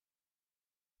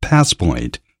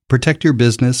PassPoint. Protect your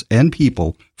business and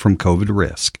people from COVID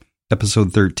risk.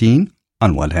 Episode 13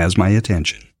 on What Has My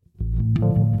Attention.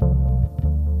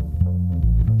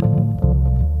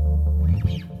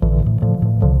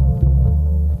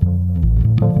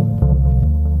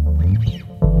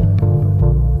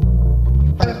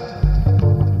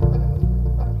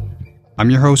 I'm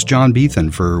your host, John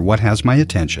Beethan, for What Has My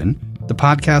Attention, the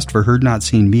podcast for Heard Not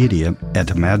Seen Media at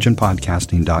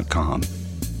imaginepodcasting.com.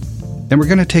 And we're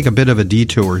going to take a bit of a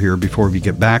detour here before we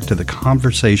get back to the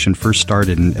conversation first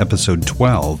started in episode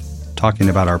 12, talking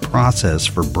about our process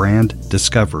for brand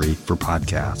discovery for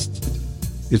podcasts.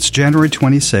 It's January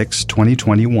 26,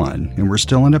 2021, and we're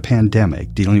still in a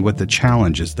pandemic dealing with the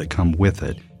challenges that come with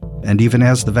it. And even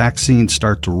as the vaccines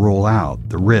start to roll out,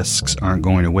 the risks aren't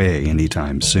going away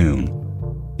anytime soon.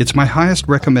 It's my highest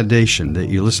recommendation that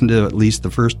you listen to at least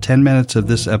the first 10 minutes of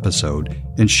this episode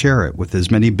and share it with as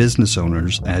many business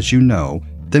owners as you know,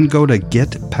 then go to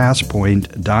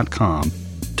getpasspoint.com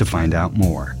to find out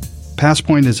more.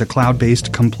 PassPoint is a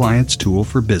cloud-based compliance tool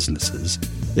for businesses.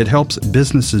 It helps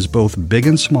businesses both big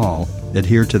and small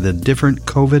adhere to the different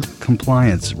COVID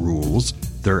compliance rules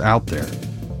that are out there.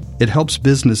 It helps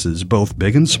businesses both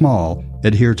big and small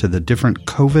adhere to the different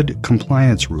COVID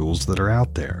compliance rules that are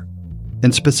out there.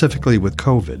 And specifically with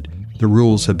COVID, the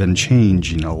rules have been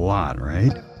changing a lot,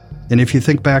 right? And if you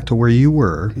think back to where you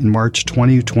were in March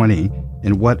 2020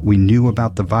 and what we knew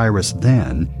about the virus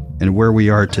then and where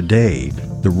we are today,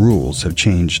 the rules have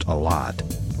changed a lot.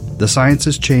 The science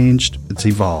has changed, it's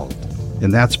evolved.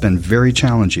 And that's been very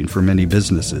challenging for many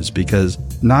businesses because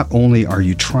not only are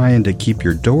you trying to keep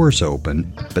your doors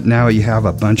open, but now you have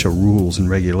a bunch of rules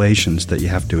and regulations that you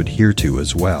have to adhere to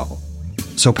as well.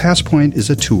 So PassPoint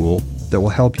is a tool that will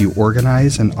help you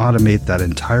organize and automate that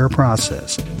entire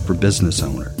process for business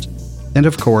owners. And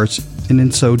of course, in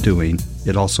so doing,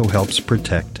 it also helps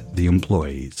protect the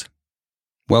employees.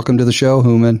 Welcome to the show,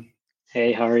 Hooman.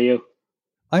 Hey, how are you?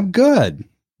 I'm good.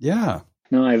 Yeah.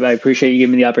 No, I appreciate you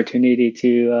giving me the opportunity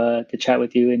to chat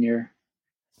with you and your...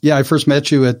 Yeah, I first met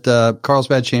you at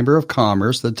Carlsbad Chamber of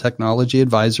Commerce, the Technology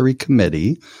Advisory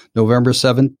Committee, November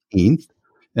 17th.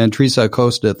 And Teresa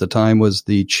Acosta at the time was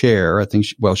the chair. I think,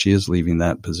 she is leaving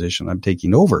that position. I'm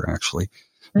taking over, actually.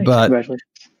 Thanks. But congratulations.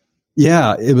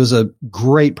 Yeah, it was a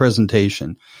great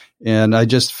presentation. And I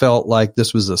just felt like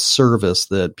this was a service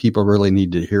that people really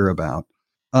need to hear about.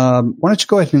 Why don't you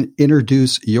go ahead and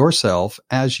introduce yourself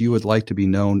as you would like to be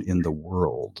known in the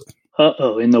world?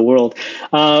 In the world.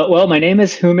 Well, my name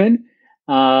is Hooman.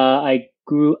 I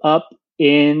grew up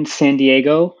in San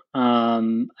Diego.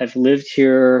 I've lived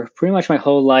here pretty much my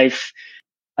whole life.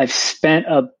 I've spent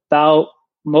about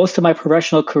most of my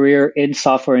professional career in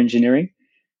software engineering.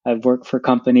 I've worked for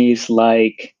companies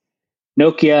like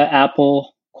Nokia,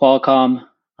 Apple, Qualcomm,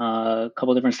 a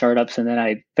couple different startups, and then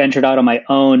I ventured out on my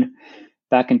own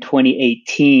back in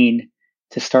 2018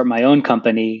 to start my own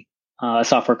company, a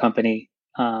software company,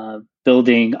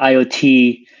 building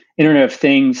IoT, Internet of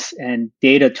Things, and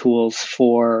data tools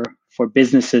for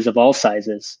businesses of all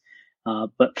sizes,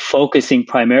 but focusing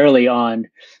primarily on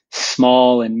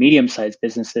small and medium-sized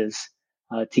businesses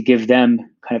to give them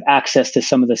kind of access to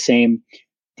some of the same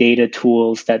data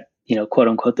tools that, quote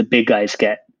unquote, the big guys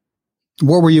get.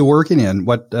 What were you working in?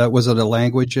 What was it, a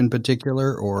language in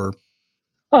particular, or?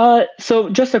 So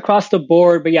just across the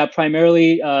board, but yeah,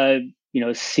 primarily,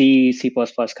 C, C++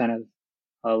 kind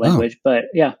of language, but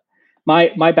yeah.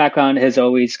 My background has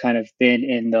always kind of been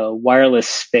in the wireless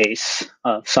space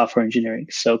of software engineering.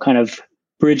 So kind of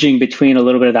bridging between a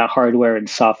little bit of that hardware and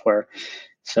software.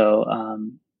 So,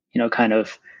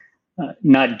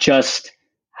 not just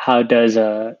how does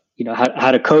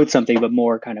how to code something, but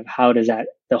more kind of how does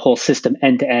the whole system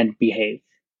end to end behave?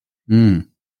 Mm.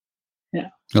 Yeah.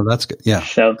 Oh, that's good. Yeah.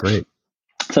 So great.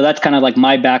 So that's kind of like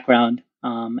my background.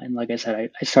 And like I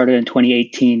said, I started in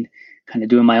 2018 kind of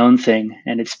doing my own thing,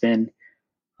 and it's been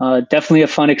definitely a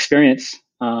fun experience.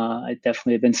 It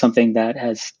definitely have been something that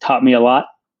has taught me a lot,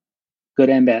 good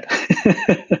and bad.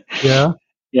 Yeah.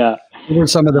 Yeah. What were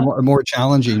some of the more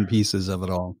challenging pieces of it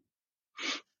all?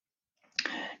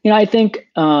 I think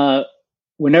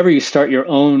whenever you start your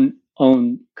own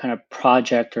kind of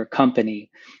project or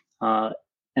company,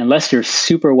 unless you're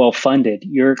super well funded,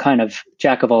 you're kind of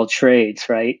jack of all trades,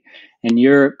 right? And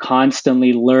you're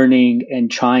constantly learning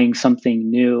and trying something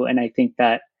new. And I think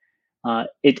that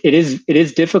it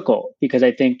is difficult because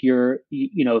I think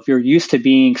if you're used to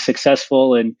being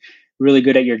successful and really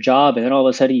good at your job, and then all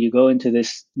of a sudden you go into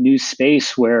this new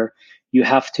space where you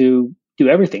have to do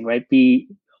everything, right? Be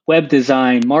web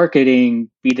design, marketing,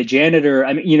 be the janitor.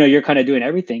 I mean, you're kind of doing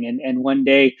everything. And one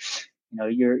day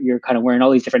you're kind of wearing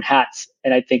all these different hats.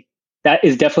 And I think that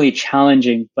is definitely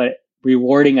challenging, but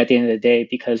rewarding at the end of the day,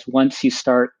 because once you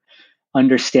start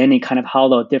understanding kind of how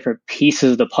the different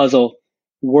pieces of the puzzle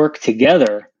work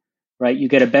together, right, you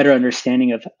get a better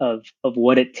understanding of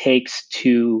what it takes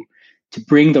to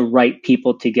bring the right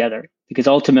people together. Because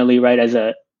ultimately, right, as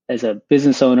a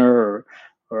business owner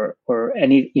or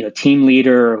any team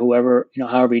leader or whoever,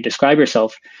 however you describe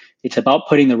yourself, it's about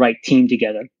putting the right team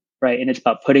together, right, and it's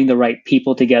about putting the right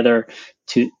people together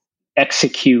to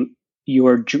execute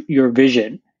your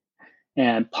vision.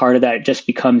 And part of that just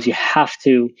becomes you have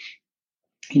to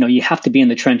be in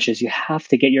the trenches. You have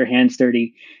to get your hands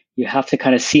dirty. You have to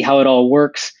kind of see how it all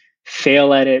works,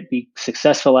 fail at it, be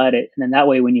successful at it. And then that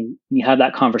way, when you have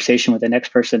that conversation with the next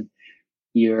person,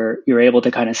 you're able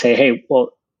to kind of say, hey,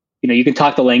 well, you can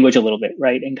talk the language a little bit,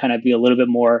 right? And kind of be a little bit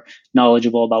more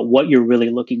knowledgeable about what you're really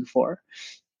looking for.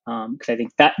 Because I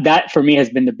think that for me has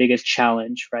been the biggest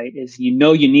challenge, right? Is you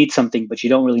need something, but you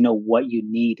don't really know what you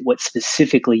need, what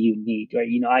specifically you need, right?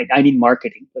 I need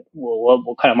marketing, but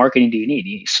what kind of marketing do you need? Do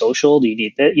you need social? Do you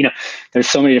need that? There's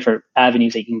so many different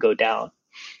avenues that you can go down.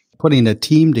 Putting a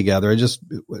team together.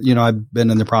 I've been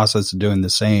in the process of doing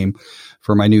the same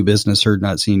for my new business, Heard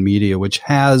Not Seen Media, which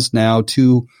has now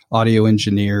 2 audio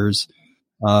engineers,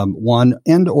 1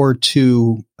 and or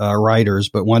 2 writers,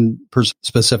 but one person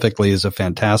specifically is a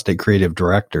fantastic creative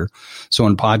director. So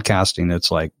in podcasting,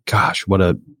 it's like, gosh, what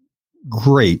a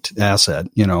great asset,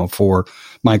 for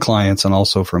my clients and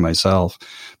also for myself.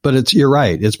 But you're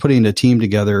right. It's putting a team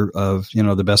together of,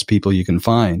 the best people you can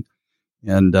find.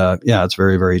 And, it's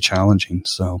very, very challenging.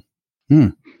 So,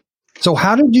 So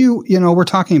how did we're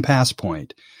talking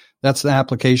PassPoint. That's the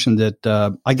application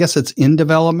that, I guess it's in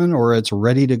development or it's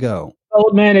ready to go.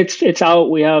 Oh man, it's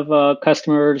out. We have,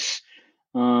 customers,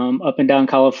 up and down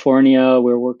California.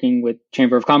 We're working with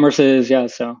Chamber of Commerce's. Yeah.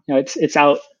 So it's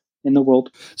out in the world.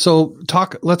 So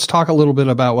let's talk a little bit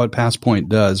about what PassPoint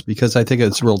does, because I think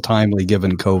it's real timely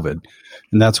given COVID.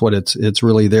 And that's what it's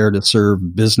really there to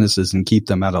serve businesses and keep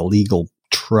them out of legal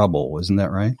trouble. Isn't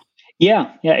that right?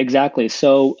 Yeah, exactly.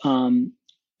 So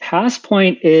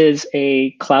PassPoint is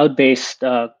a cloud-based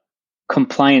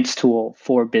compliance tool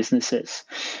for businesses.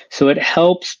 So it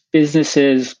helps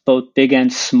businesses, both big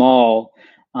and small,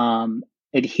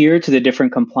 adhere to the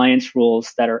different compliance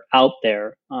rules that are out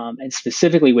there. And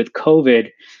specifically with COVID,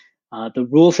 the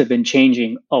rules have been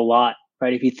changing a lot,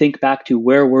 right? If you think back to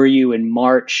where were you in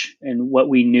March and what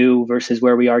we knew versus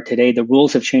where we are today, the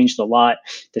rules have changed a lot.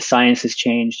 The science has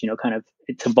changed, kind of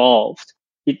it's evolved.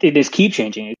 It just keep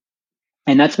changing.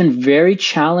 And that's been very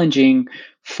challenging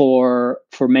for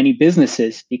many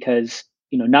businesses because,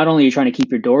 not only are you trying to keep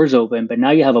your doors open, but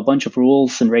now you have a bunch of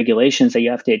rules and regulations that you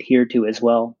have to adhere to as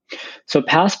well. So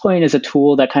PassPoint is a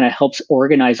tool that kind of helps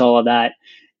organize all of that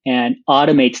and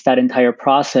automates that entire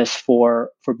process for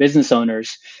business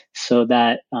owners so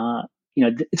that,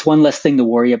 it's one less thing to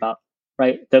worry about,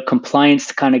 right? The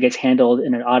compliance kind of gets handled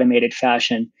in an automated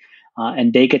fashion,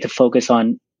 and they get to focus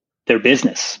on their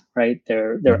business, right?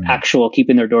 Their actual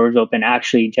keeping their doors open,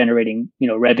 actually generating,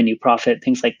 revenue, profit,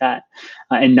 things like that,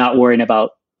 and not worrying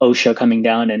about OSHA coming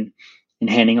down and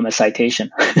handing them a citation.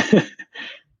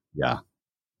 Yeah.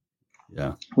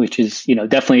 Which is,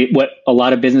 definitely what a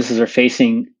lot of businesses are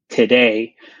facing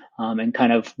today, and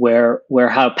kind of where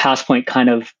how PassPoint kind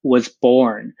of was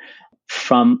born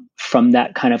from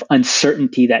that kind of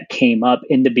uncertainty that came up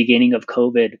in the beginning of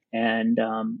COVID. And,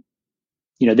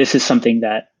 this is something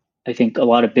that I think a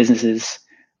lot of businesses,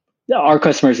 our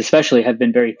customers especially, have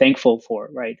been very thankful for,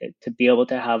 right? To be able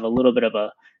to have a little bit of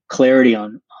a clarity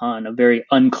on a very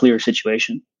unclear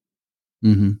situation.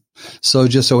 Mm-hmm. So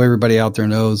just so everybody out there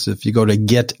knows, if you go to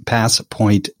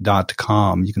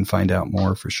getpasspoint.com, you can find out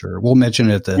more for sure. We'll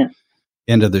mention it at the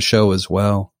end of the show as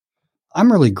well.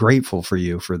 I'm really grateful for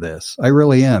you for this. I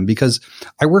really am, because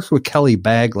I worked with Kelly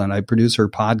Baglin. I produce her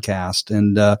podcast,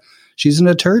 and she's an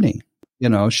attorney.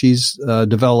 She's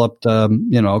developed,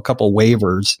 a couple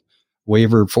waiver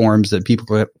forms that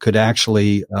people could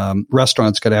actually,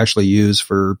 restaurants could actually use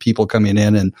for people coming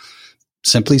in and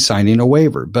simply signing a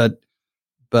waiver. But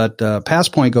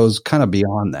PassPoint goes kind of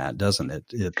beyond that, doesn't it?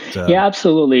 Yeah,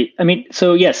 absolutely. I mean,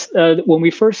 so yes, when we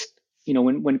first,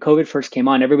 when COVID first came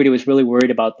on, everybody was really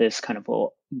worried about this kind of,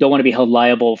 well, don't want to be held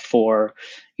liable for,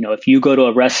 if you go to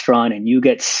a restaurant and you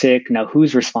get sick, now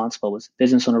who's responsible? Was the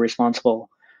business owner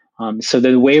responsible? So the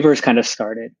waivers kind of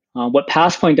started. What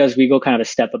PassPoint does, we go kind of a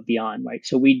step up beyond, right?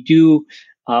 So we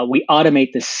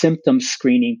automate the symptom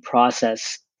screening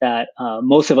process that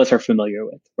most of us are familiar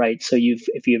with, right? So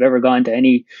if you've ever gone to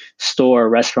any store or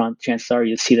restaurant, chances are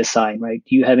you'll see the sign, right?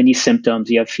 Do you have any symptoms?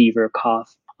 Do you have fever,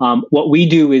 cough? What we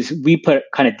do is we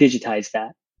kind of digitize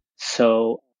that.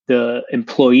 So the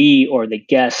employee or the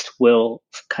guest will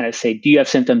kind of say, do you have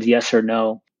symptoms? Yes or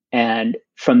no. And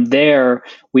from there,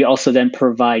 we also then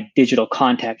provide digital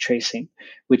contact tracing,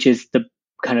 which is the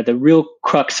kind of the real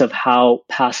crux of how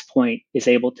PassPoint is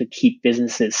able to keep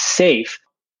businesses safe.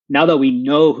 Now that we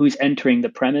know who's entering the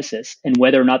premises and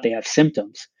whether or not they have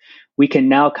symptoms, we can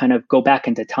now kind of go back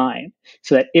into time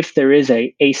so that if there is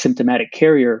a asymptomatic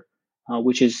carrier,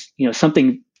 which is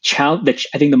something that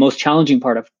I think the most challenging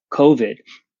part of COVID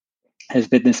has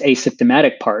been this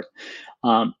asymptomatic part.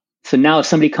 So now if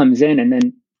somebody comes in and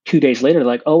then 2 days later, they're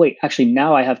like, oh, wait, actually,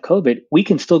 now I have COVID. We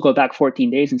can still go back 14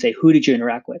 days and say, who did you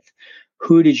interact with?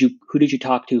 Who did you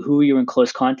talk to? Who were you in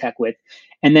close contact with?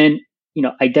 And then,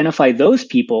 identify those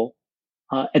people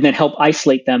and then help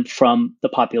isolate them from the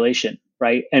population,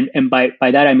 right? And by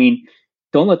that, I mean,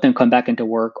 don't let them come back into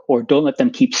work or don't let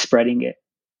them keep spreading it,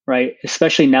 right?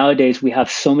 Especially nowadays, we have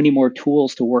so many more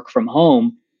tools to work from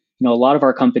home. A lot of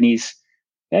our companies,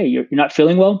 hey, you're not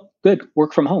feeling well? Good,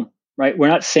 work from home. Right? We're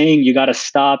not saying you got to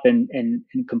stop and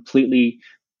completely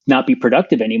not be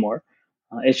productive anymore.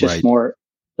 It's just more,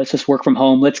 let's just work from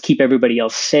home. Let's keep everybody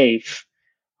else safe.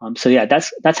 So yeah,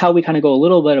 that's how we kind of go a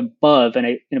little bit above.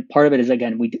 And part of it is,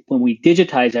 again, when we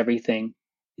digitize everything,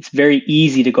 it's very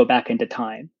easy to go back into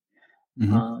time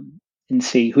and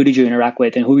see who did you interact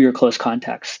with and who were your close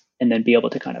contacts, and then be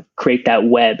able to kind of create that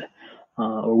web,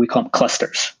 or we call them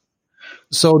clusters.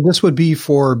 So this would be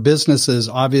for businesses,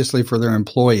 obviously for their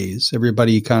employees.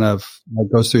 Everybody kind of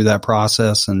goes through that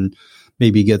process and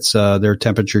maybe gets their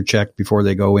temperature checked before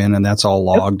they go in, and that's all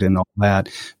logged and all that.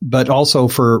 But also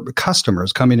for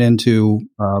customers coming into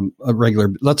a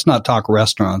regular, let's not talk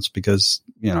restaurants because,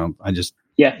 a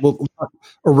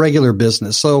regular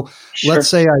business. So let's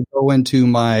say I go into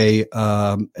my,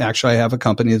 actually I have a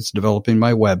company that's developing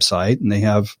my website, and they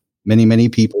have many, many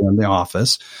people in the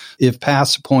office. If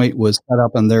PassPoint was set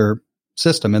up in their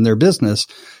system, in their business,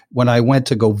 when I went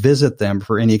to go visit them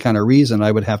for any kind of reason,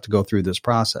 I would have to go through this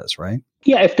process, right?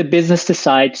 Yeah, if the business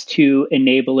decides to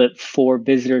enable it for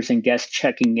visitors and guests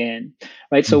checking in,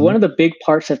 right? So one of the big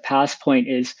parts of PassPoint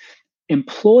is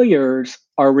employers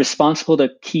are responsible to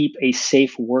keep a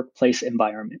safe workplace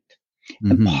environment.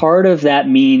 And part of that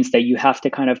means that you have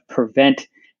to kind of prevent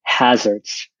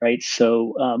hazards, right?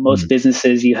 So most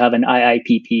businesses, you have an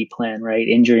IIPP plan, right?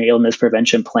 Injury, illness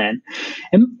prevention plan.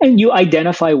 And you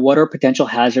identify what are potential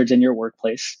hazards in your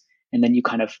workplace. And then you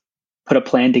kind of put a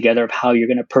plan together of how you're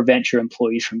going to prevent your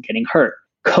employees from getting hurt.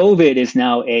 COVID is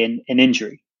now an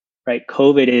injury, right?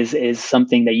 COVID is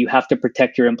something that you have to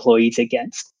protect your employees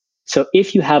against. So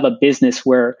if you have a business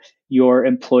where your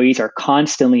employees are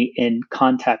constantly in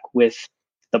contact with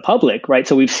the public, right?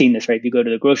 So we've seen this, right? If you go to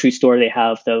the grocery store, they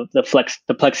have the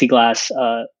plexiglass,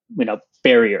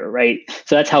 barrier, right?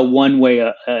 So that's how one way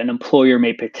an employer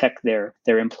may protect their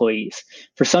employees.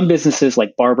 For some businesses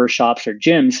like barber shops or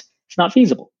gyms, it's not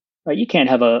feasible, right? You can't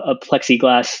have a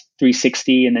plexiglass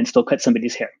 360 and then still cut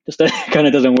somebody's hair. Just kind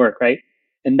of doesn't work, right?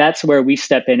 And that's where we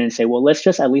step in and say, well, let's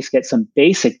just at least get some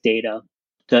basic data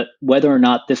that whether or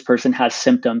not this person has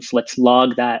symptoms, let's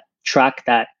log that, track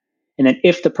that. And then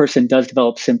if the person does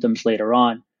develop symptoms later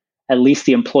on, at least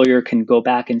the employer can go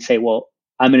back and say, well,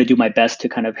 I'm going to do my best to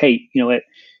kind of, hey,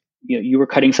 you were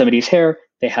cutting somebody's hair,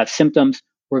 they have symptoms.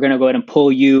 We're going to go ahead and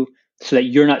pull you so that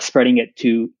you're not spreading it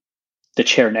to the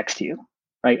chair next to you,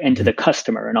 right? And to the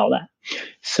customer and all that.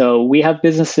 So we have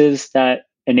businesses that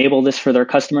enable this for their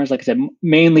customers. Like I said,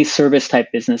 mainly service type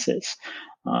businesses,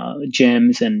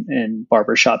 gyms and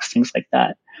barbershops, things like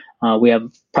that. We have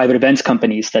private events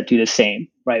companies that do the same,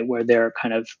 right? Where they're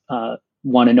kind of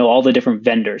want to know all the different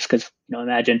vendors. Because,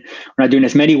 imagine we're not doing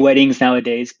as many weddings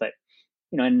nowadays, but,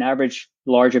 in an average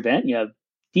large event, you have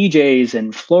DJs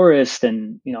and florists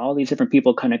and, all these different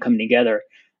people kind of coming together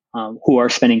who are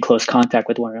spending close contact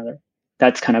with one another.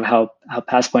 That's kind of how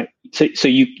PassPoint. So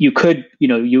you could,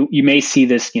 you may see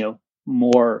this,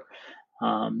 more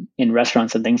in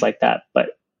restaurants and things like that. But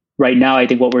right now, I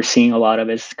think what we're seeing a lot of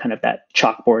is kind of that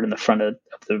chalkboard in the front of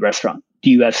the restaurant. Do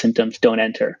you have symptoms? Don't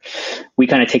enter. We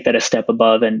kind of take that a step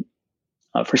above. And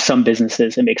for some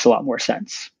businesses, it makes a lot more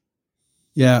sense.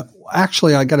 Yeah.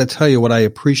 Actually, I got to tell you what I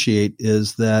appreciate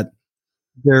is that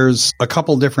there's a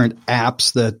couple different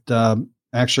apps that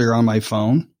actually are on my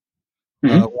phone.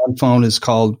 One phone is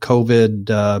called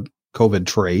COVID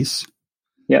Trace.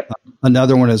 Yep.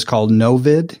 Another one is called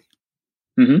Novid.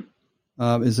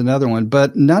 Is another one.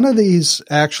 But none of these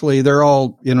actually, they're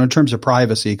all, in terms of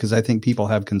privacy, because I think people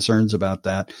have concerns about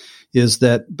that,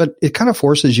 but it kind of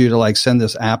forces you to send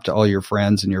this app to all your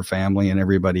friends and your family and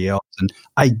everybody else. And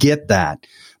I get that.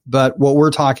 But what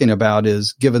we're talking about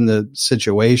is, given the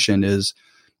situation, is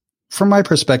from my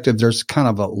perspective, there's kind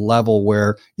of a level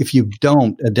where if you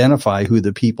don't identify who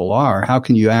the people are, how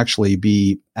can you actually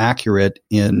be accurate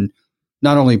in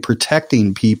not only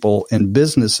protecting people and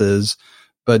businesses,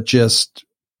 but just,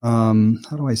 how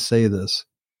do I say this?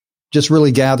 Just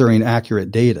really gathering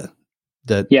accurate data.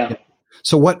 Yeah.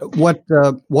 So what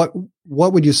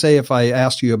would you say if I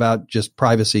asked you about just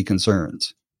privacy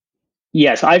concerns?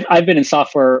 Yes, I've been in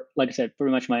software, like I said,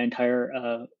 pretty much my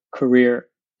entire career,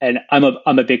 and I'm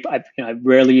a big, I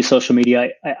rarely use social media.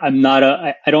 I'm not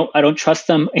I don't trust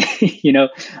them. I've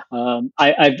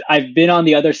been on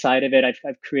the other side of it.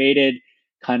 I've created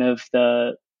kind of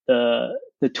the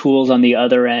tools on the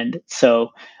other end. So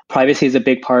privacy is a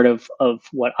big part of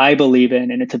what I believe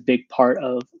in, and it's a big part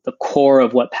of the core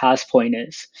of what Passpoint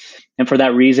is. And for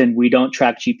that reason, we don't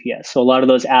track GPS. So a lot of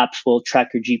those apps will track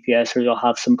your GPS, or you'll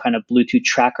have some kind of Bluetooth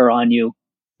tracker on you,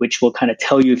 which will kind of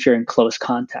tell you if you're in close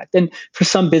contact. And for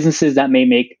some businesses, that may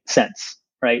make sense,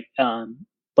 right?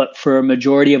 But for a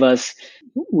majority of us,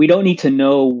 we don't need to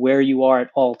know where you are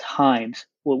at all times.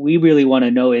 What we really want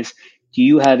to know is, do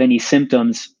you have any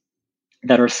symptoms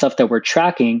that are stuff that we're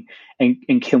tracking,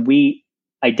 and can we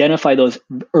identify those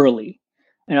early?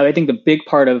 And I think the big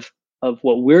part of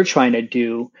what we're trying to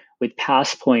do with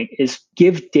Passpoint is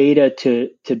give data to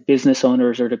business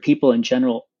owners or to people in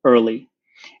general early.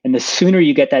 And the sooner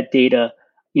you get that data,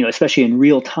 especially in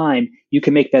real time, you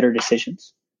can make better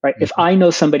decisions, right? Mm-hmm. If I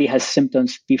know somebody has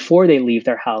symptoms before they leave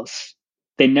their house,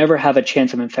 they never have a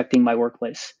chance of infecting my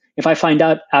workplace. If I find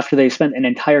out after they spent an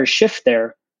entire shift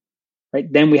there,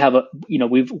 right, then we have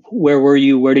where were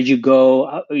you? Where did you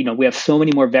go? We have so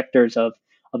many more vectors of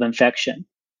infection.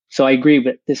 So I agree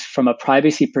with this from a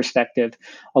privacy perspective.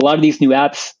 A lot of these new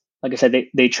apps, like I said,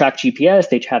 they track GPS,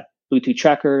 they have Bluetooth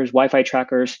trackers, Wi-Fi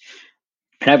trackers,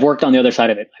 and I've worked on the other side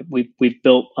of it. We've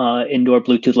built indoor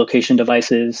Bluetooth location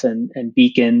devices and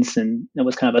beacons, and that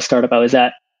was kind of a startup I was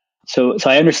at. So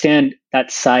I understand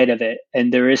that side of it,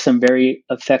 and there is some very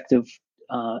effective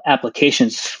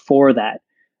applications for that.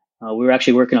 We were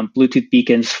actually working on Bluetooth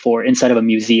beacons for inside of a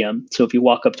museum. So if you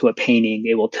walk up to a painting,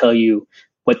 it will tell you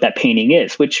what that painting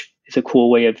is, which is a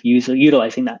cool way of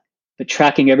utilizing that. But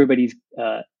tracking everybody's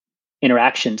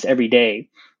interactions every day,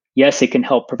 yes, it can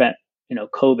help prevent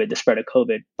COVID, the spread of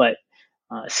COVID. But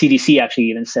CDC actually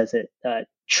even says it.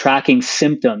 Tracking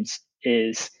symptoms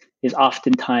is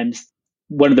oftentimes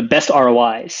one of the best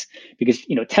ROIs, because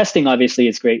testing obviously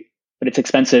is great, but it's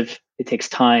expensive. It takes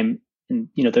time. And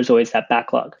there's always that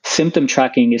backlog. Symptom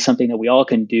tracking is something that we all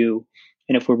can do,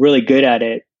 and if we're really good at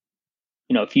it,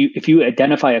 if you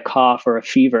identify a cough or a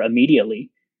fever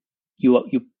immediately,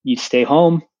 you stay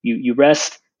home, you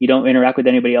rest, you don't interact with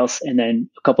anybody else, and then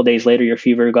a couple of days later, your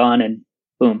fever is gone, and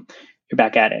boom, you're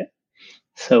back at it.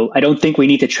 So I don't think we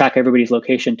need to track everybody's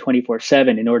location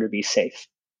 24/7 in order to be safe.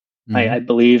 Mm-hmm. I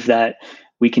believe that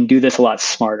we can do this a lot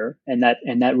smarter, and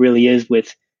that really is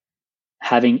with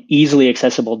having easily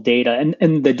accessible data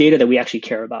and the data that we actually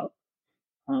care about,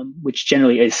 which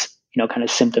generally is, kind of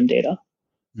symptom data.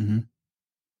 Mm-hmm.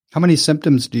 How many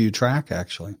symptoms do you track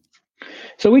actually?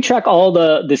 So we track all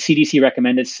the CDC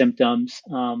recommended symptoms,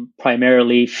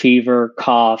 primarily fever,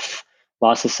 cough,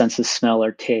 loss of sense of smell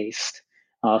or taste,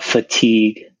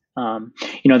 fatigue.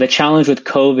 The challenge with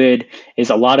COVID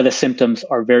is a lot of the symptoms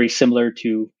are very similar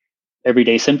to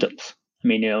everyday symptoms. I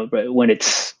mean, when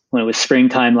it was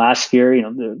springtime last year,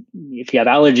 if you have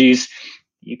allergies,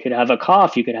 you could have a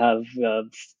cough, you could have,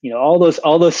 all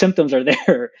those symptoms are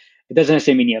there. It doesn't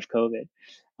necessarily mean you have COVID.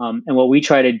 And what we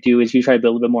try to do is we try to be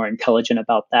a little bit more intelligent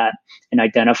about that and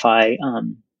identify,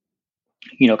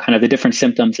 kind of the different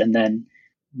symptoms, and then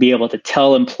be able to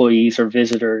tell employees or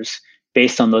visitors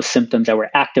based on those symptoms that we're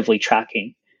actively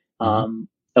tracking,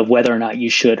 of whether or not you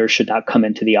should or should not come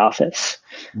into the office.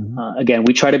 Mm-hmm. Again,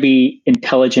 we try to be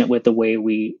intelligent with the way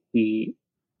we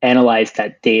analyze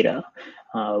that data.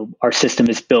 Our system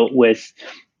is built with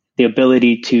the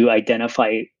ability to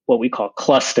identify what we call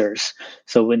clusters.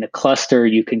 So in the cluster,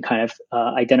 you can kind of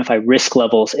identify risk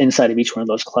levels inside of each one of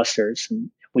those clusters. And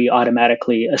we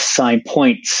automatically assign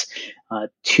points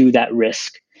to that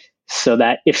risk, so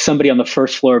that if somebody on the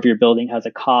first floor of your building has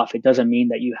a cough, it doesn't mean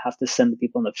that you have to send the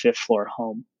people on the fifth floor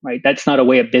home, right? That's not a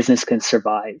way a business can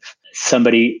survive.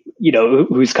 Somebody,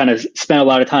 who's kind of spent a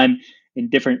lot of time in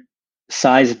different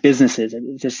size businesses,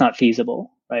 it's just not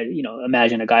feasible, right?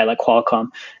 Imagine a guy like Qualcomm,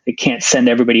 they can't send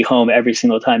everybody home every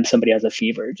single time somebody has a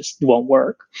fever. It just won't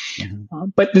work.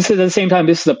 Mm-hmm. But this is, at the same time,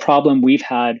 this is a problem we've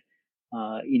had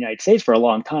in the United States for a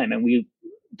long time. And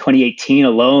 2018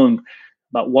 alone,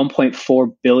 about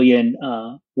 1.4 billion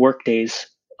work days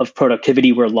of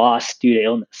productivity were lost due to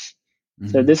illness.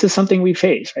 So this is something we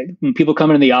face, right? When people come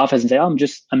into the office and say, "Oh,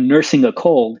 I'm nursing a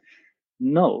cold,"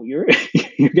 no, you're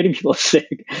you're getting people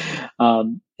sick,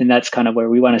 and that's kind of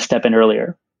where we want to step in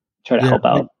earlier, try to help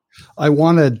out. I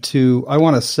want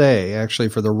to say, actually,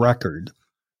 for the record,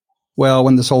 well,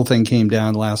 when this whole thing came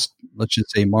down last, let's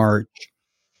just say March,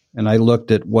 and I looked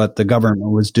at what the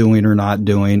government was doing or not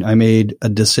doing, I made a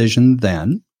decision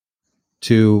then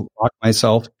to lock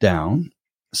myself down,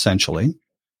 essentially,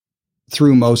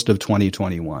 through most of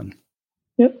 2021.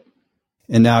 Yep.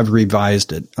 And now I've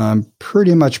revised it. I'm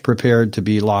pretty much prepared to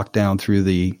be locked down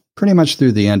pretty much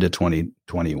through the end of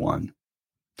 2021.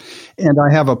 And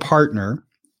I have a partner.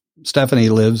 Stephanie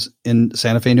lives in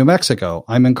Santa Fe, New Mexico.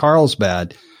 I'm in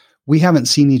Carlsbad. We haven't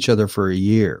seen each other for a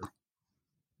year,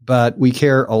 but we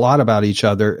care a lot about each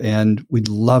other and we'd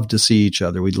love to see each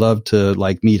other. We'd love to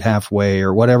meet halfway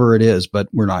or whatever it is, but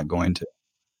we're not going to.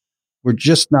 We're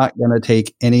just not going to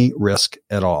take any risk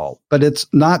at all. But it's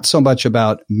not so much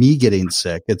about me getting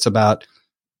sick. It's about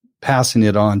passing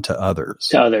it on to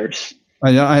others.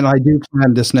 And I do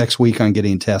plan this next week on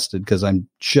getting tested because I'm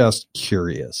just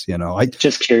curious,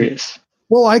 Just curious.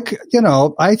 Well,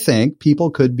 I think people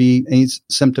could be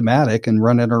asymptomatic and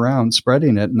running around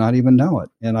spreading it and not even know it.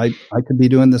 And I could be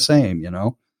doing the same,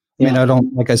 I mean, I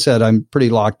don't, like I said, I'm pretty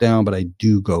locked down, but I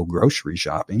do go grocery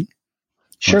shopping.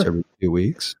 Sure. Once every 2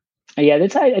 weeks. Yeah,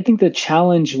 I think the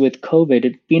challenge with COVID,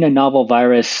 it being a novel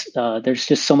virus, there's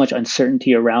just so much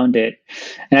uncertainty around it,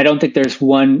 and I don't think there's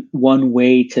one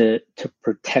way to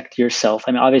protect yourself.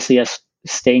 I mean, obviously, yes,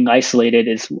 staying isolated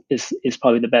is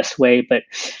probably the best way, but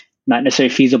not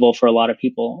necessarily feasible for a lot of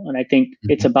people. And I think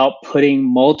it's about putting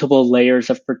multiple layers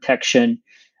of protection,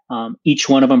 each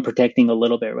one of them protecting a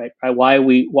little bit, right? Why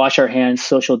we wash our hands,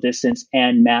 social distance,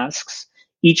 and masks.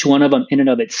 Each one of them, in and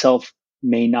of itself,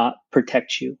 may not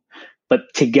protect you,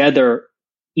 but together,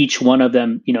 each one of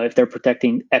them, if they're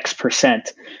protecting X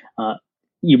percent,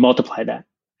 you multiply that,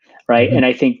 right? Mm-hmm. And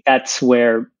I think that's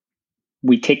where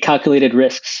we take calculated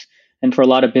risks. And for a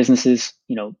lot of businesses,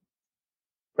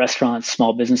 restaurants,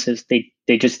 small businesses,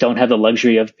 they just don't have the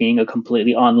luxury of being a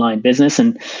completely online business.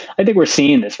 And I think we're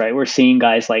seeing this, right? We're seeing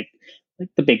guys like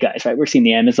the big guys, right? We're seeing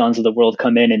the Amazons of the world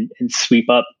come in and sweep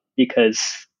up because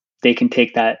they can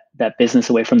take that business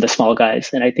away from the small guys.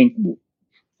 And I think,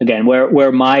 again,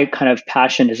 where my kind of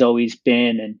passion has always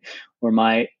been and where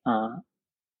my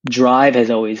drive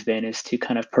has always been is to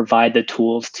kind of provide the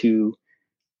tools to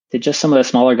just some of the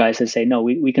smaller guys to say, no,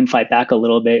 we can fight back a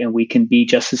little bit and we can be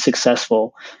just as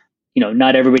successful.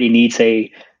 Not everybody needs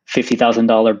a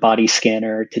 $50,000 body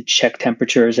scanner to check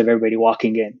temperatures of everybody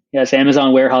walking in. Yes,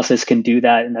 Amazon warehouses can do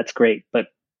that, and that's great, but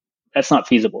that's not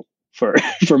feasible for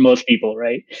most people,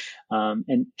 right?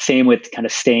 And same with kind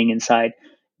of staying inside.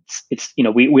 It's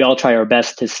we all try our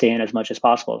best to stay in as much as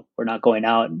possible. We're not going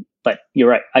out, but you're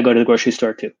right. I go to the grocery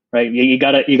store too, right? You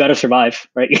gotta survive,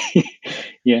 right?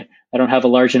 Yeah, I don't have a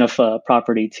large enough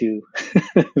property to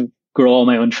grow all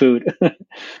my own food.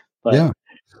 But, yeah.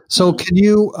 So can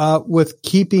you, with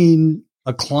keeping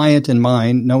a client in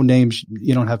mind, no names,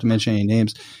 you don't have to mention any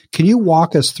names. Can you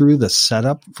walk us through the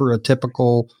setup for a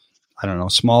typical, I don't know,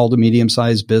 small to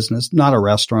medium-sized business? Not a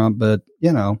restaurant, but,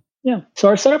 Yeah. So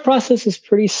our setup process is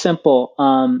pretty simple.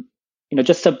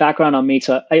 Just a background on me.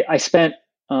 So I spent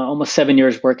almost 7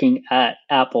 years working at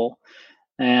Apple,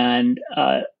 and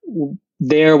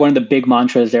there, one of the big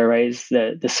mantras there, right, is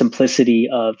the simplicity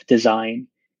of design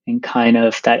and kind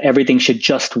of that everything should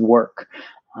just work.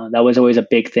 That was always a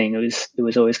big thing. It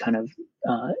was always kind of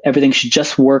everything should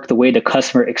just work the way the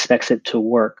customer expects it to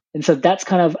work. And so that's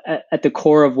kind of at the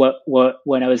core of what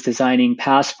when I was designing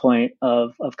PassPoint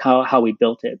of how we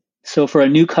built it. So for a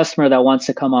new customer that wants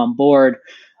to come on board,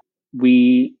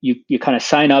 you kind of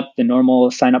sign up, the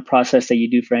normal sign up process that you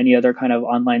do for any other kind of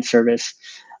online service.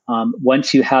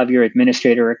 Once you have your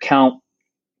administrator account,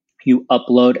 you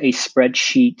upload a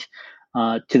spreadsheet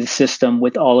to the system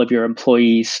with all of your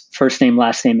employees' first name,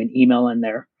 last name, and email in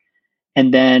there.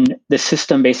 And then the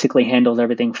system basically handles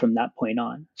everything from that point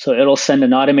on. So it'll send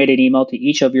an automated email to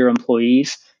each of your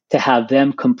employees to have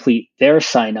them complete their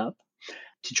sign up.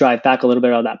 To drive back a little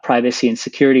bit of that privacy and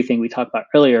security thing we talked about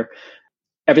earlier,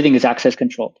 everything is access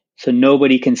controlled. So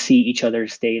nobody can see each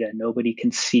other's data. Nobody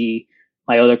can see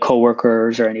my other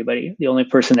coworkers or anybody. The only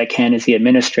person that can is the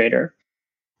administrator.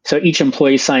 So each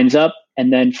employee signs up,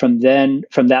 and then from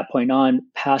that point on,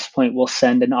 PassPoint will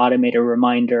send an automated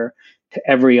reminder to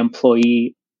every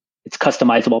employee. It's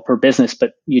customizable per business,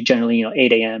 but you generally,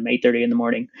 8 a.m., 8:30 in the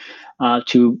morning,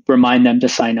 to remind them to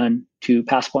sign on to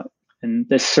PassPoint. And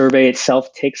this survey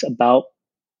itself takes about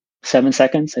 7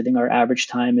 seconds. I think our average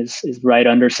time is right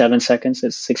under 7 seconds.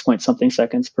 It's 6 point something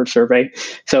seconds per survey.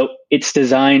 So it's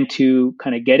designed to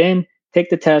kind of get in, take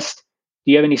the test.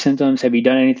 Do you have any symptoms? Have you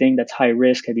done anything that's high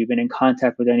risk? Have you been in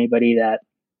contact with anybody that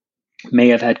may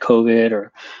have had COVID,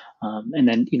 or and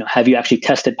then have you actually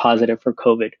tested positive for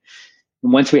COVID?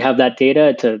 And once we have that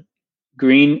data, to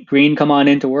green, come on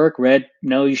into work. Red,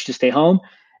 no, you should stay home.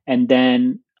 And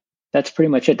then that's pretty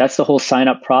much it. That's the whole sign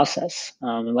up process.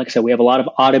 And like I said, we have a lot of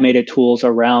automated tools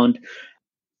around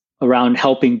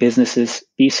helping businesses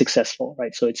be successful,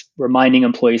 right? So it's reminding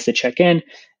employees to check in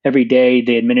every day.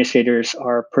 The administrators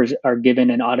are given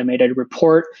an automated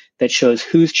report that shows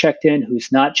who's checked in,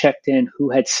 who's not checked in, who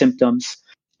had symptoms.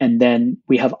 And then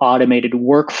we have automated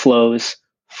workflows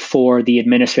for the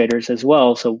administrators as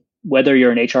well. So whether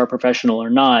you're an HR professional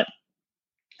or not,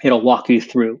 it'll walk you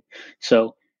through.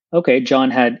 So, okay,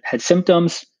 John had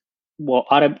symptoms. We'll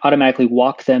automatically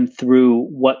walk them through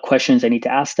what questions they need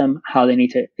to ask them, how they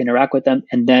need to interact with them,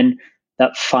 and then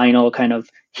that final kind of,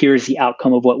 here's the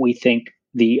outcome of what we think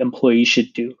the employee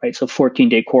should do, right? So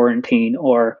 14-day quarantine,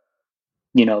 or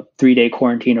 3-day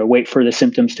quarantine, or wait for the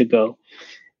symptoms to go.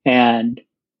 And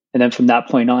then from that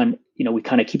point on, we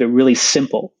kind of keep it really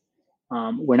simple.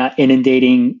 We're not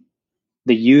inundating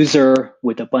the user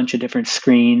with a bunch of different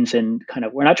screens, and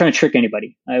we're not trying to trick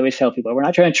anybody. I always tell people, we're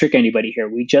not trying to trick anybody here.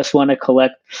 We just want to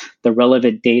collect the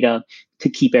relevant data to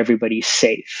keep everybody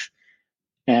safe.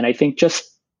 And I think just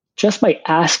by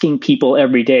asking people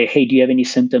every day, hey, do you have any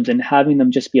symptoms, and having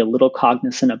them just be a little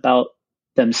cognizant about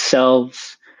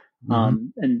themselves,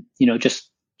 and just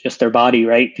their body,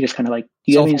 right? Just kind of like,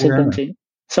 do you have any symptoms?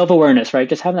 Self-awareness, right?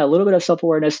 Just having that little bit of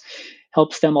self-awareness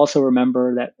helps them also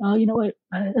remember that, oh, you know what,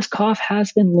 this cough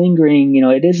has been lingering.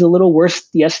 It is a little worse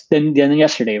than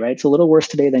yesterday, right? It's a little worse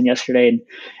today than yesterday,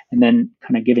 and then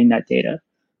kind of giving that data.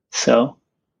 So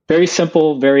very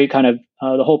simple, very kind of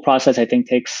the whole process, I think,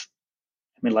 takes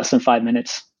less than 5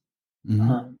 minutes.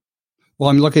 Mm-hmm. Well,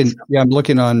 I'm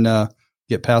looking on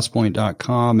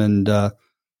getpasspoint.com,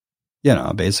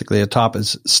 and basically at top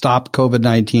is stop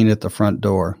COVID-19 at the front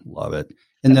door. Love it.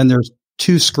 And then there's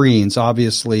two screens,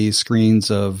 obviously screens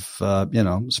of,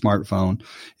 smartphone.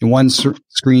 And one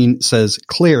screen says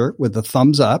clear with the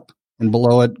thumbs up, and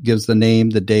below it gives the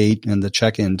name, the date, and the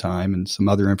check-in time, and some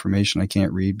other information I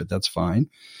can't read, but that's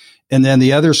fine. And then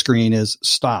the other screen is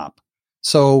stop.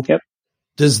 So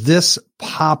Does this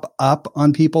pop up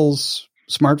on people's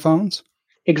smartphones?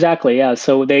 Exactly. Yeah.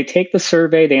 So they take the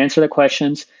survey, they answer the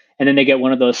questions, and then they get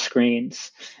one of those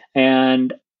screens.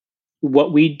 And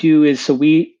what we do is, so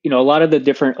we, a lot of the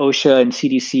different OSHA and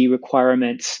CDC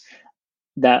requirements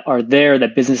that are there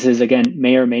that businesses, again,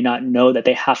 may or may not know that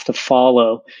they have to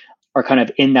follow, are kind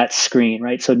of in that screen,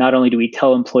 right? So not only do we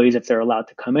tell employees if they're allowed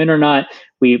to come in or not,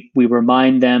 we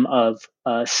remind them of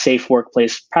safe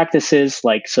workplace practices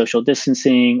like social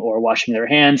distancing or washing their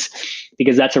hands,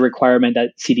 because that's a requirement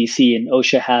that CDC and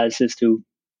OSHA has, is to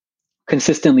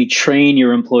consistently train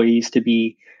your employees to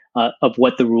be of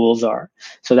what the rules are.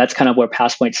 So that's kind of where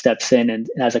Passpoint steps in, and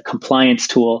as a compliance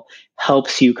tool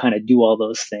helps you kind of do all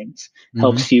those things,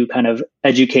 helps you kind of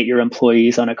educate your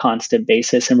employees on a constant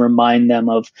basis and remind them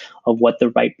of what the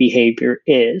right behavior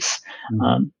is.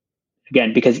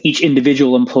 Again, because each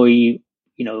individual employee,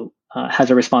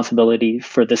 has a responsibility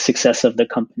for the success of the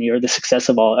company, or the success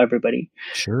of everybody.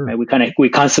 Sure. Right? We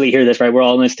constantly hear this, right? We're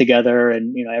all in this together,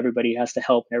 and everybody has to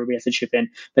help, everybody has to chip in.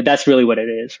 But that's really what it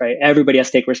is, right? Everybody has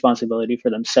to take responsibility for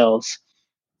themselves.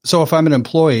 So if I'm an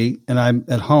employee and I'm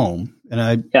at home and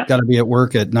I got to be at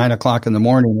work at 9 o'clock in the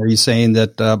morning, are you saying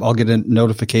that I'll get a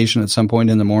notification at some point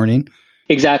in the morning?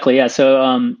 Exactly. Yeah.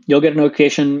 So you'll get a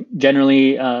notification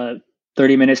generally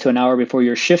 30 minutes to an hour before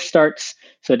your shift starts.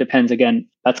 So it depends. Again,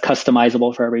 that's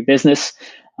customizable for every business.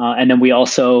 And then we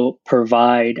also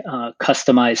provide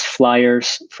customized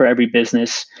flyers for every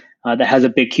business that has a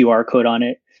big QR code on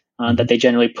it that they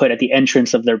generally put at the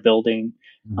entrance of their building,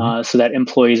 so that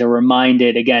employees are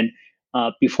reminded, again,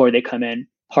 before they come in.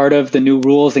 Part of the new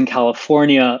rules in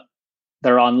California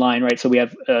that are online, right? So we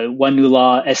have one new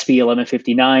law, SB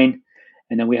 1159.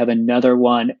 And then we have another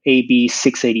one, AB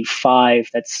 685,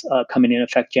 that's coming in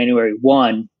effect January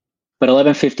 1. But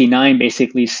 1159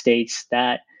 basically states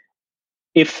that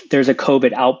if there's a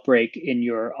COVID outbreak in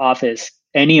your office,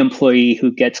 any employee who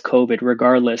gets COVID,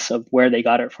 regardless of where they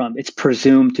got it from, it's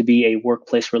presumed to be a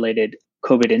workplace-related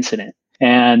COVID incident.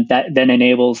 And that then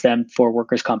enables them for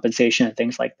workers' compensation and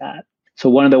things like that. So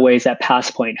one of the ways that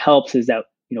Passpoint helps is that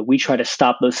we try to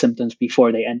stop those symptoms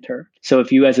before they enter. So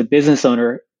if you, as a business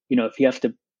owner, if you have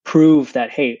to prove that,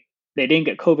 hey, they didn't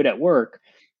get COVID at work,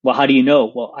 well, how do you know?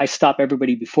 Well, I stop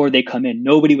everybody before they come in.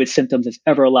 Nobody with symptoms is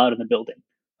ever allowed in the building.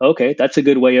 okay, that's a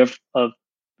good way of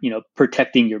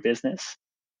protecting your business.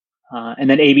 And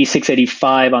then AB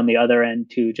 685 on the other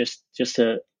end too, just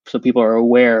to so people are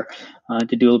aware,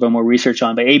 to do a little bit more research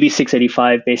on. But AB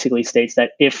 685 basically states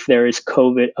that if there is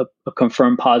COVID, a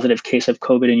confirmed positive case of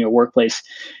COVID in your workplace,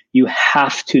 you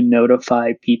have to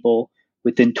notify people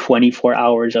within 24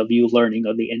 hours of you learning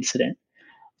of the incident.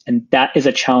 And that is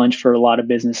a challenge for a lot of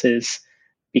businesses,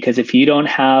 because if you don't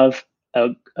have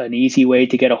an easy way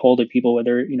to get a hold of people,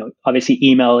 whether, obviously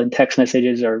email and text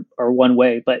messages are one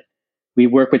way, but we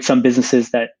work with some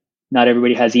businesses that not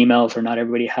everybody has emails or not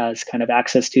everybody has kind of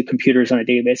access to computers on a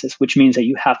daily basis, which means that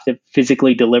you have to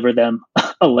physically deliver them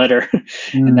a letter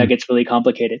and that gets really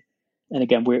complicated. And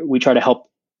again, we try to help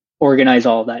organize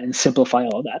all of that and simplify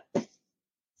all of that.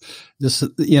 This,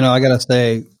 I got to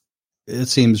say, it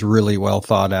seems really well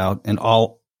thought out, and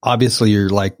obviously you're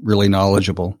like really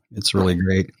knowledgeable. It's really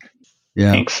great.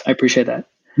 Yeah. Thanks. I appreciate that.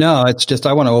 No, it's just,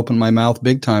 I want to open my mouth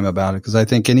big time about it, because I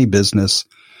think any business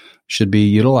should be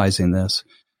utilizing this,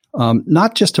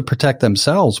 not just to protect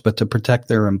themselves, but to protect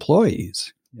their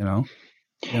employees, Yeah.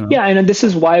 And this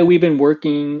is why we've been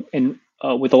working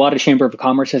with a lot of Chamber of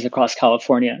Commerces across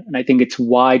California. And I think it's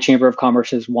why Chamber of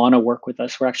Commerces want to work with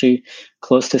us. We're actually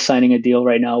close to signing a deal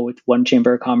right now with one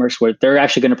Chamber of Commerce where they're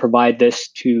actually going to provide this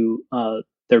to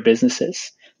their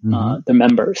businesses, their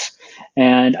members.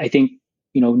 And I think,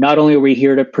 not only are we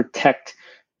here to protect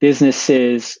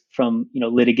businesses from,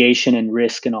 litigation and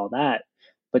risk and all that,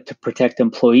 but to protect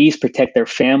employees, protect their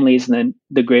families, and then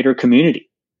the greater community,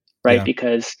 right? Yeah.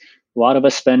 Because a lot of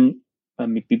us spend,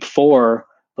 before,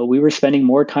 but we were spending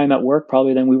more time at work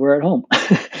probably than we were at home.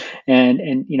 and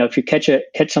if you catch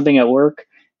something at work,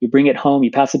 you bring it home,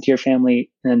 you pass it to your family,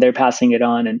 and they're passing it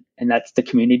on, and that's the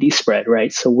community spread,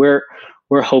 right? So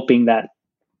we're hoping that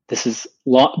this is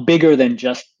bigger than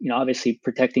just, obviously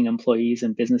protecting employees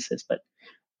and businesses, but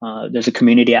there's a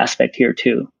community aspect here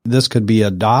too. This could be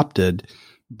adopted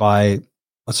by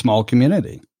a small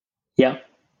community. Yeah.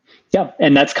 Yeah.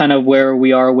 And that's kind of where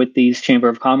we are with these Chamber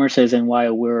of Commerces, and why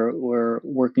we're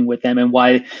working with them, and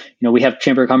why, we have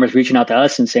Chamber of Commerce reaching out to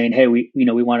us and saying, hey, we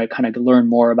want to kind of learn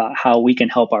more about how we can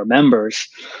help our members.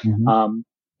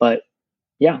 But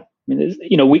yeah,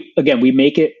 we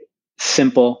make it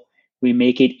simple. We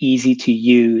make it easy to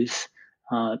use.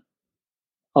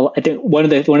 I think one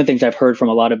of the things I've heard from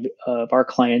a lot of our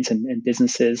clients and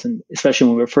businesses, and especially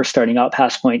when we were first starting out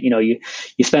PassPoint,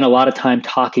 you spend a lot of time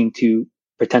talking to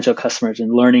potential customers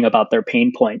and learning about their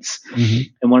pain points.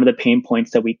 And one of the pain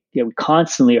points that we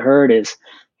constantly heard is,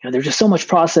 there's just so much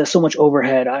process, so much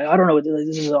overhead. I don't know,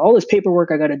 this is all this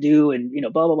paperwork I got to do, and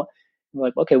blah blah blah. We're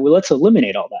like, okay, well, let's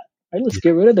eliminate all that. Right? Let's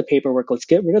get rid of the paperwork. Let's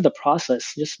get rid of the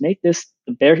process. Just make this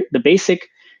the basic,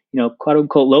 quote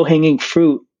unquote, low hanging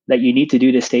fruit that you need to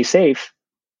do to stay safe,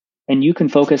 and you can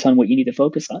focus on what you need to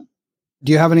focus on.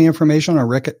 Do you have any information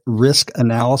on risk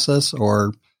analysis,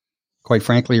 or quite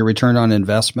frankly, a return on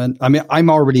investment? I mean, I'm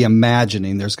already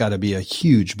imagining there's got to be a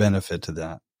huge benefit to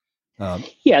that.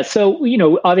 Yeah. So,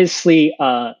 obviously,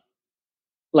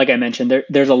 like I mentioned,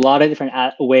 there's a lot of different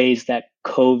ways that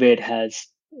COVID has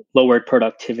lowered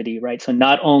productivity, right? So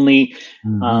not only,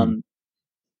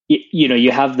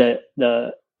 you have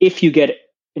the if you get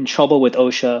in trouble with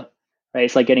OSHA, right?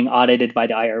 It's like getting audited by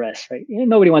the IRS, right?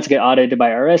 Nobody wants to get audited by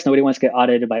IRS. Nobody wants to get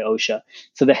audited by OSHA.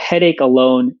 So the headache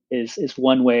alone is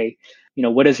one way.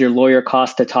 What does your lawyer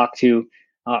cost to talk to?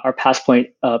 Our PassPoint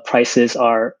prices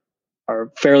are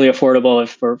fairly affordable.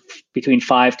 If we're between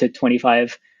 5 to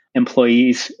 25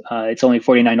 employees, it's only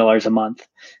 $49 a month.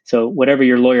 So whatever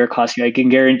your lawyer costs you, I can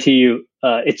guarantee you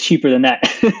it's cheaper than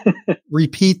that.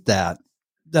 Repeat that.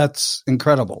 That's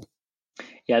incredible.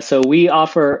 Yeah. So we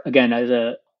offer, again, as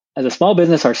a small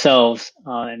business ourselves,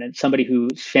 and as somebody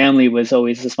whose family was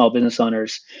always the small business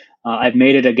owners, I've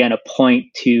made it again a point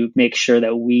to make sure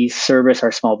that we service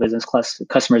our small business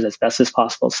customers as best as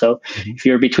possible. So if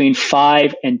you're between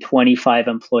 5 and 25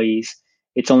 employees,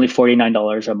 it's only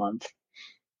 $49 a month.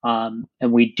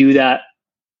 And we do that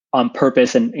on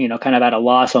purpose, and kind of at a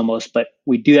loss almost, but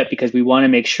we do that because we want to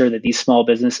make sure that these small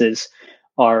businesses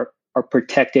are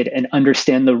protected and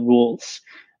understand the rules.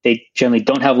 They generally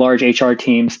don't have large HR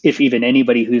teams, if even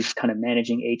anybody who's kind of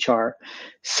managing HR.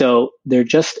 So they're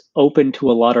just open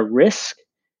to a lot of risk.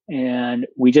 And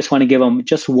we just want to give them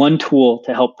just one tool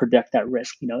to help protect that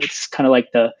risk. It's kind of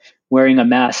like the wearing a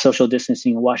mask, social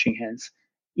distancing, and washing hands.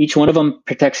 Each one of them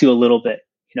protects you a little bit.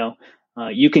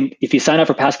 You can, if you sign up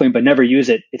for PassPoint but never use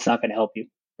it, it's not going to help you,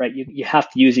 right? You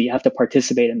have to use it. You have to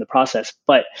participate in the process.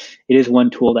 But it is one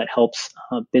tool that helps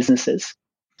businesses.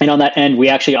 And on that end, we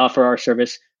actually offer our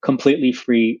service completely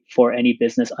free for any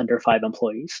business under 5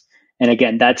 employees. And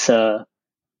again, that's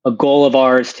a goal of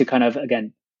ours to kind of,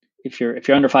 again, if you're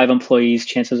under 5 employees,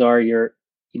 chances are you're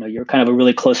kind of a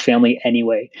really close family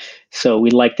anyway. So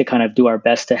we like to kind of do our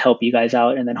best to help you guys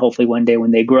out, and then hopefully one day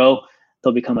when they grow,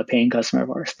 they'll become a paying customer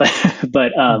of ours.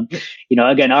 But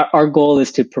again, our goal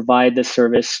is to provide the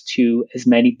service to as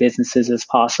many businesses as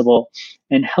possible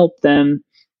and help them,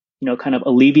 kind of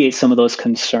alleviate some of those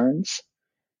concerns.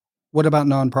 What about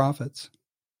nonprofits?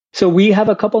 So we have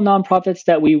a couple nonprofits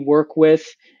that we work with,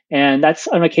 and that's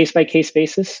on a case by case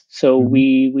basis. So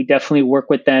we definitely work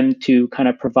with them to kind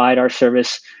of provide our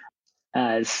service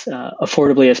as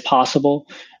affordably as possible.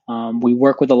 We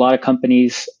work with a lot of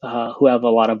companies who have a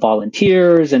lot of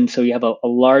volunteers, and so you have a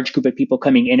large group of people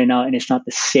coming in and out, and it's not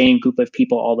the same group of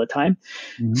people all the time.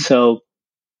 So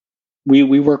we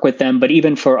work with them, but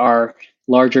even for our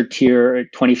larger tier,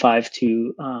 25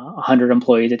 to 100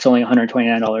 employees, it's only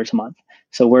 $129 a month.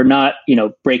 So we're not,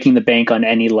 breaking the bank on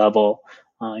any level.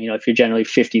 If you're generally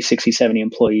 50, 60, 70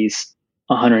 employees,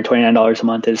 $129 a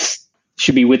month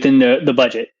should be within the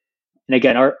budget. And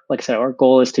again, like I said, our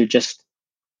goal is to just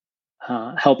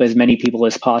help as many people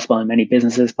as possible and many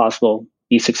businesses as possible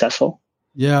be successful.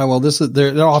 Yeah, well, this is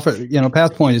they offer.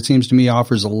 PathPoint, it seems to me,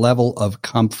 offers a level of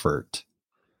comfort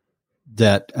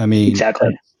that,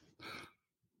 exactly,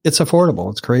 it's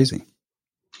affordable. It's crazy.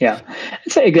 Yeah,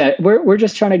 so again, we're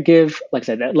just trying to give, like I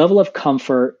said, that level of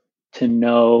comfort to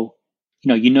know,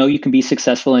 you can be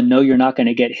successful and know you're not going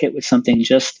to get hit with something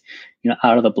just,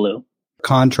 out of the blue.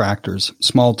 Contractors,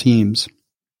 small teams.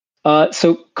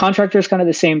 So contractors, kind of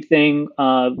the same thing.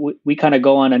 We kind of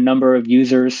go on a number of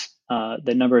users,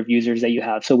 the number of users that you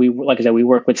have. So like I said, we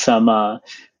work with some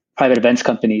private events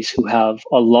companies who have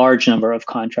a large number of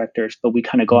contractors, but we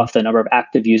kind of go off the number of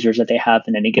active users that they have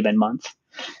in any given month.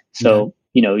 So,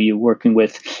 you're working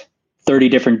with 30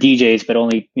 different DJs, but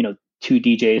only, 2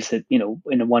 DJs that,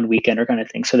 in one weekend or kind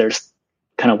of thing. So there's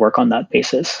kind of work on that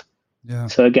basis. Yeah.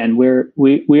 So again,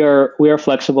 we are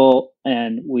flexible,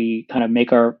 and we kind of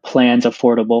make our plans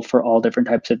affordable for all different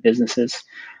types of businesses.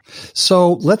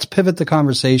 So let's pivot the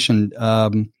conversation.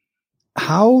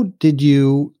 How did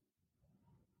you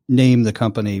name the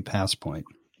company PassPoint?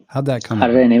 How'd that come? How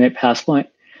did I name it PassPoint?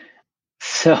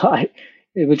 So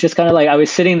it was just kind of like I was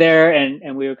sitting there,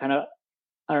 and we were kind of,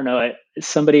 I don't know,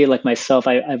 somebody like myself,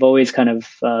 I've always kind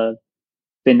of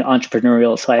been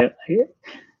entrepreneurial. So I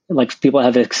like, people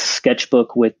have a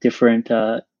sketchbook with different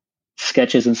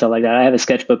sketches and stuff like that. I have a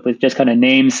sketchbook with just kind of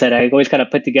names that I always kind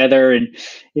of put together, and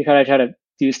you kind of try to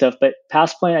do stuff. But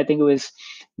PassPoint, I think it was,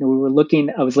 I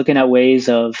was looking at ways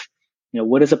of,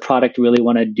 what does a product really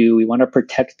want to do? We want to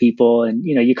protect people, and,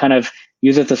 you kind of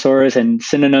use a thesaurus and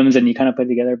synonyms, and you kind of put it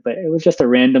together, but it was just a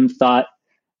random thought.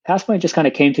 PassPoint just kind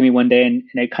of came to me one day, and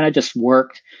it kind of just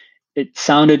worked. It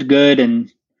sounded good,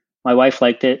 and my wife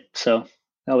liked it. So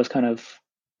that was kind of,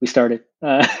 we started.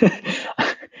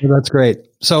 That's great.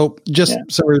 So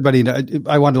so everybody,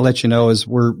 I wanted to let you know, is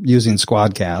we're using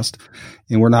Squadcast,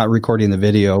 and we're not recording the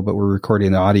video, but we're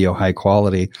recording the audio high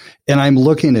quality. And I'm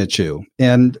looking at you,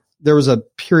 and there was a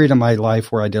period of my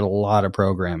life where I did a lot of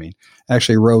programming. I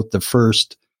actually wrote the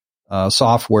first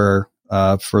software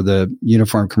for the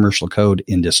Uniform Commercial Code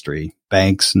industry,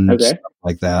 banks and stuff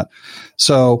like that.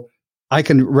 So I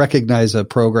can recognize a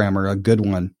programmer, a good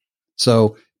one.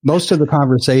 So most of the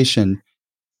conversation,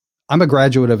 I'm a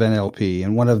graduate of NLP,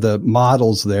 and one of the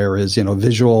models there is,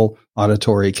 visual,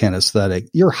 auditory, kinesthetic.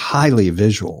 You're highly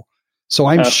visual. So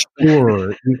I'm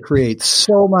sure you create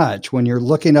so much when you're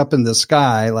looking up in the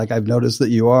sky, like I've noticed that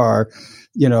you are,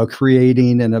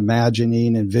 creating and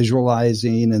imagining and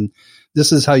visualizing, and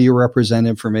this is how you represent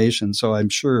information. So I'm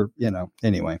sure,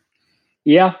 anyway.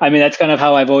 Yeah. That's kind of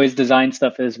how I've always designed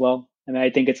stuff as well. I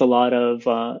think it's a lot of,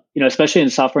 especially in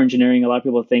software engineering, a lot of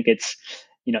people think it's,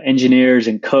 engineers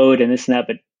and code and this and that,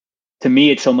 but to me,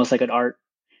 it's almost like an art.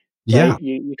 Yeah. Right?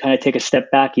 You kind of take a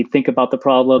step back, you think about the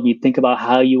problem, you think about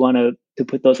how you want to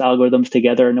put those algorithms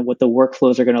together and what the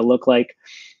workflows are going to look like.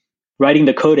 Writing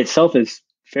the code itself is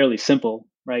fairly simple,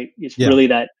 right? It's really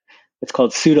it's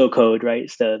called pseudocode, right?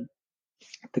 It's the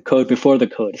code before the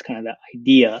code. It's kind of that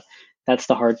idea. That's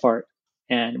the hard part.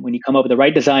 And when you come up with the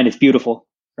right design, it's beautiful,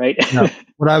 right?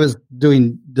 When I was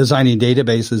designing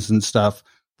databases and stuff,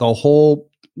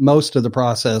 most of the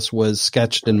process was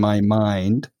sketched in my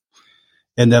mind.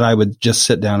 And then I would just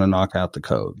sit down and knock out the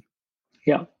code.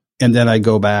 Yeah. And then I'd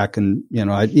go back and,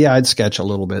 I'd sketch a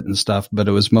little bit and stuff, but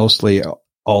it was mostly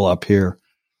all up here.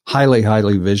 Highly,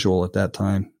 highly visual at that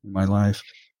time in my life.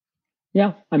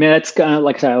 Yeah. That's kind of,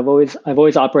 like I said, I've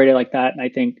always operated like that. And I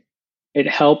think it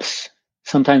helps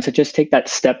sometimes to just take that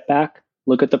step back,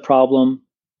 look at the problem,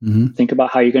 think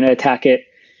about how you're going to attack it,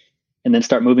 and then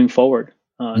start moving forward.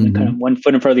 and kind of one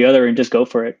foot in front of the other and just go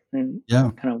for it. And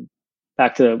kind of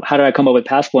back to how did I come up with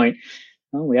PassPoint?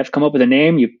 Well, we have to come up with a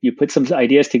name. You put some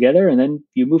ideas together, and then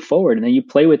you move forward, and then you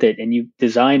play with it, and you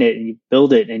design it, and you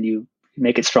build it, and you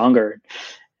make it stronger,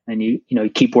 and you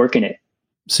keep working it.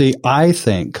 See, I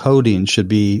think coding should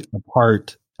be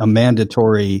a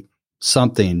mandatory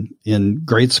something in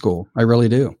grade school. I really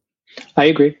do. I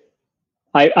agree.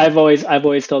 I've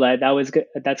always told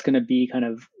that's going to be kind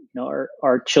of,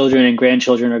 our children and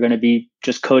grandchildren are going to be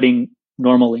just coding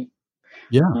normally.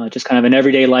 Yeah. Just kind of in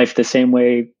everyday life, the same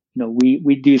way,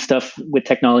 we do stuff with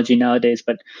technology nowadays,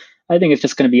 but I think it's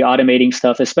just going to be automating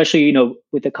stuff, especially,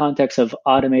 with the context of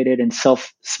automated and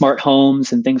smart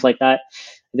homes and things like that.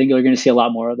 I think you're going to see a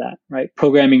lot more of that, right?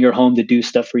 Programming your home to do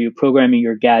stuff for you, programming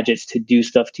your gadgets to do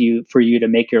stuff for you to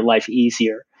make your life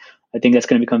easier. I think that's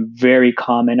going to become very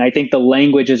common. I think the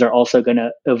languages are also going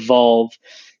to evolve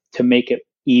to make it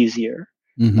easier.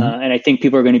 And I think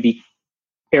people are going to be,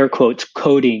 air quotes,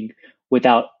 coding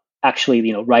without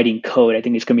actually, writing code. I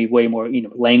think it's going to be way more,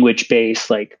 language based.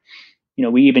 Like,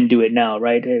 we even do it now,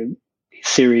 right?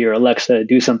 Siri or Alexa,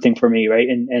 do something for me, right?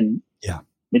 And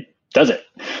it does it.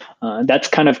 That's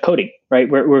kind of coding, right?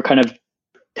 We're kind of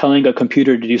telling a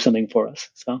computer to do something for us.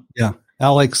 So yeah,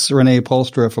 Alex Renee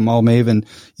Polstra from AllMaven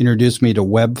introduced me to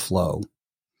Webflow.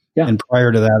 Yeah, and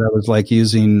prior to that, I was like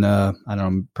using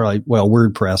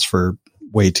WordPress for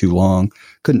way too long.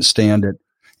 Couldn't stand it.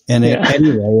 And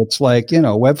anyway, it's like,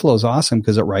 Webflow is awesome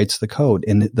because it writes the code,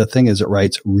 and the thing is, it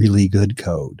writes really good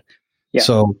code. Yeah.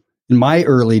 So in my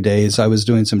early days, I was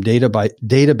doing some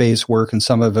database work, and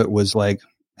some of it was like,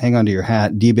 hang on to your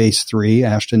hat, DBase 3,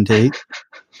 Ashton Tate,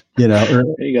 there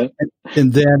you go.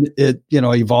 And then it,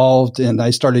 evolved, and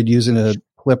I started using a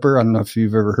Clipper. I don't know if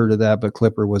you've ever heard of that, but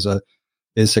Clipper was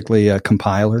basically a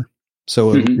compiler.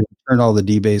 So it turned all the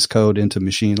DBase code into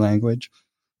machine language.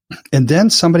 And then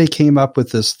somebody came up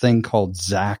with this thing called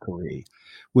Zachary,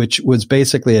 which was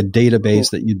basically a database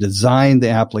that you designed the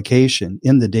application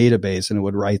in the database and it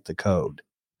would write the code.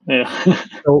 Yeah.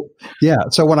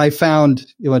 So when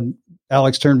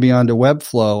Alex turned me on to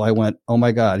Webflow, I went, oh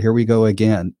my God, here we go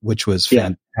again, which was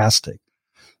fantastic.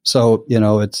 So,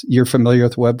 you're familiar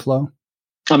with Webflow?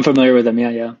 I'm familiar with them.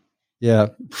 Yeah. Yeah.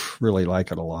 Really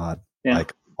like it a lot. Yeah.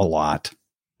 Like a lot.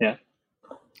 Yeah.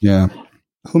 Yeah.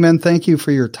 Houmen, thank you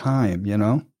for your time,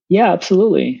 Yeah,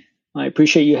 absolutely. I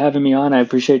appreciate you having me on. I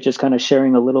appreciate just kind of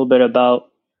sharing a little bit about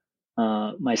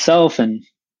myself and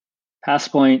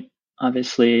PassPoint,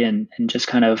 obviously, and just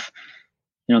kind of,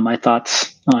 my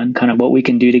thoughts on kind of what we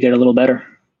can do to get a little better.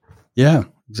 Yeah,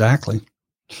 exactly.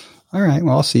 All right.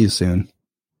 Well, I'll see you soon.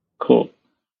 Cool.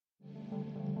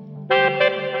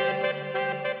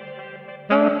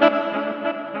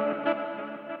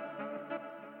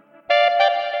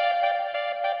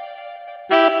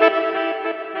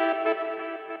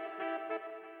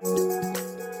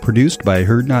 Produced by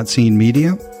Heard Not Seen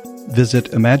Media.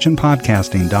 Visit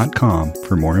imaginepodcasting.com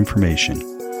for more information.